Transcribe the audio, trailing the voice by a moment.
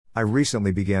I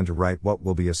recently began to write what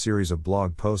will be a series of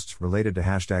blog posts related to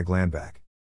 #landback.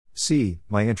 See,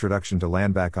 my introduction to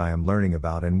Landback. I am learning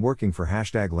about and working for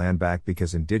 #Landback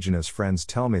because Indigenous friends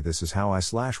tell me this is how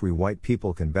we white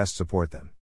people can best support them.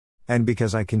 And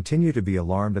because I continue to be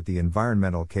alarmed at the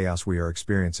environmental chaos we are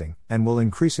experiencing, and will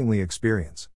increasingly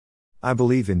experience. I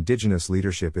believe Indigenous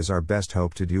leadership is our best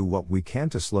hope to do what we can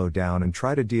to slow down and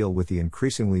try to deal with the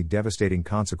increasingly devastating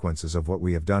consequences of what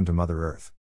we have done to Mother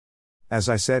Earth. As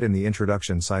I said in the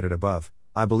introduction cited above,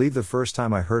 I believe the first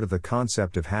time I heard of the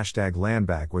concept of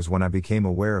 #Landback was when I became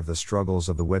aware of the struggles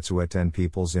of the Wet'suwet'en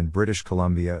peoples in British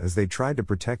Columbia as they tried to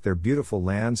protect their beautiful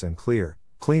lands and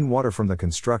clean water from the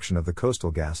construction of the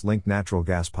Coastal GasLink natural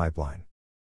gas pipeline.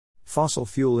 Fossil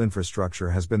fuel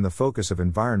infrastructure has been the focus of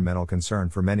environmental concern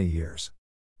for many years.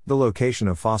 The location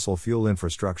of fossil fuel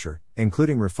infrastructure,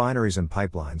 including refineries and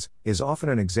pipelines, is often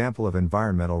an example of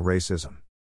environmental racism.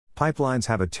 Pipelines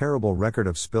have a terrible record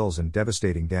of spills and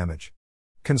devastating damage.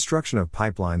 Construction of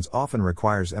pipelines often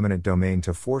requires eminent domain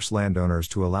to force landowners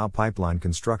to allow pipeline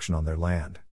construction on their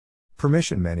land.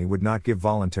 Permission many would not give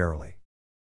voluntarily.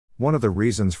 One of the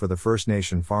reasons for the First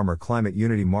Nation Farmer Climate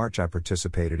Unity March I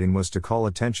participated in was to call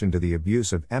attention to the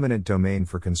abuse of eminent domain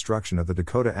for construction of the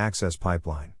Dakota Access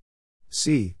Pipeline.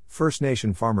 See, First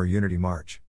Nation Farmer Unity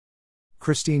March.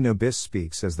 Christine Nobis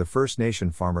speaks as the First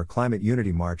Nation Farmer Climate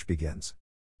Unity March begins.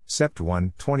 Sept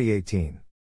 1, 2018.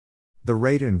 The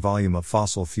rate and volume of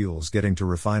fossil fuels getting to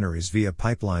refineries via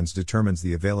pipelines determines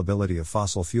the availability of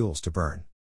fossil fuels to burn.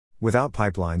 Without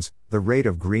pipelines, the rate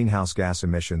of greenhouse gas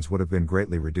emissions would have been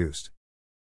greatly reduced.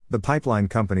 The pipeline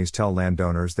companies tell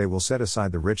landowners they will set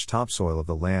aside the rich topsoil of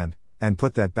the land, and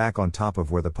put that back on top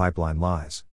of where the pipeline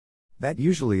lies. That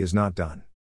usually is not done.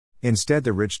 Instead,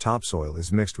 the rich topsoil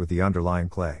is mixed with the underlying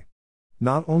clay.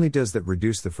 Not only does that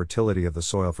reduce the fertility of the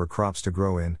soil for crops to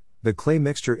grow in, the clay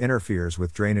mixture interferes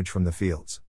with drainage from the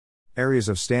fields. Areas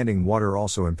of standing water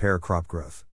also impair crop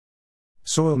growth.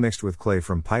 Soil mixed with clay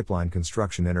from pipeline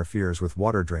construction interferes with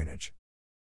water drainage.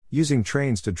 Using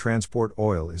trains to transport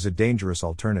oil is a dangerous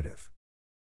alternative.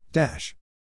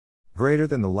 Greater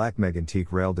than the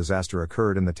Lac-Mégantic rail disaster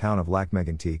occurred in the town of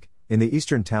Lac-Mégantic, in the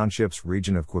Eastern Townships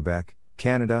region of Quebec,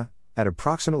 Canada, at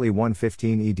approximately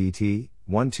 1:15 EDT,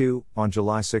 12, on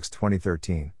July 6,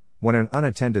 2013. When an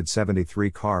unattended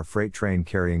 73-car freight train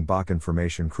carrying Bakken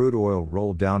Formation crude oil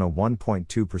rolled down a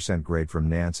 1.2% grade from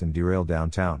Nance and derailed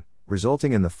downtown,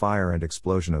 resulting in the fire and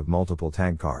explosion of multiple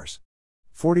tank cars.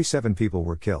 47 people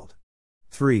were killed.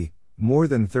 3. More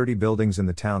than 30 buildings in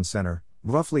the town center,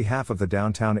 roughly half of the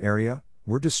downtown area,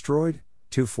 were destroyed.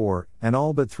 4, and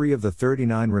all but 3 of the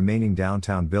 39 remaining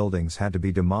downtown buildings had to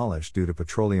be demolished due to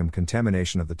petroleum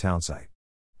contamination of the townsite.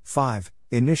 5.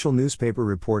 Initial newspaper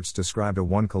reports described a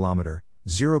 1 kilometer,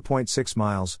 0.6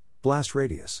 miles, blast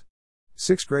radius.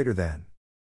 6 greater than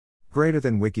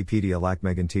Wikipedia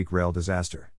Lac-Mégantic rail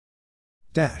disaster.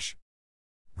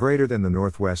 Greater than the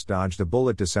Northwest dodged a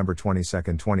bullet December 22,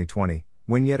 2020,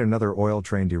 when yet another oil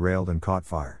train derailed and caught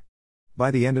fire.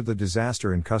 By the end of the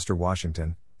disaster in Custer,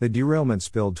 Washington, the derailment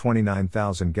spilled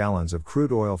 29,000 gallons of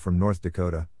crude oil from North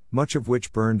Dakota, much of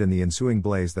which burned in the ensuing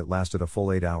blaze that lasted a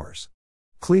full 8 hours.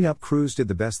 Cleanup crews did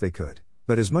the best they could,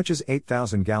 but as much as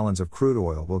 8,000 gallons of crude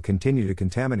oil will continue to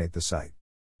contaminate the site.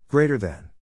 Greater than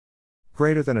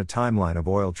a timeline of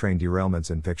oil train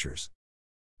derailments in pictures.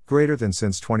 Greater than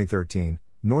since 2013,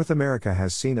 North America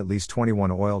has seen at least 21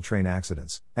 oil train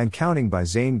accidents, and counting, by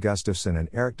Zane Gustafson and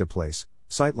Eric DePlace,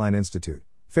 Sightline Institute,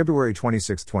 February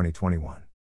 26, 2021.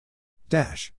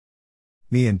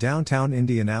 Me in downtown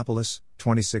Indianapolis,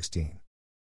 2016.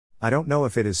 I don't know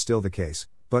if it is still the case,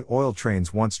 but oil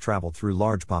trains once traveled through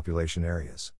large population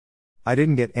areas. I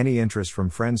didn't get any interest from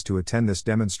friends to attend this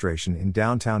demonstration in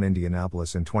downtown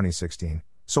Indianapolis in 2016,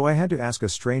 so I had to ask a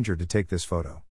stranger to take this photo.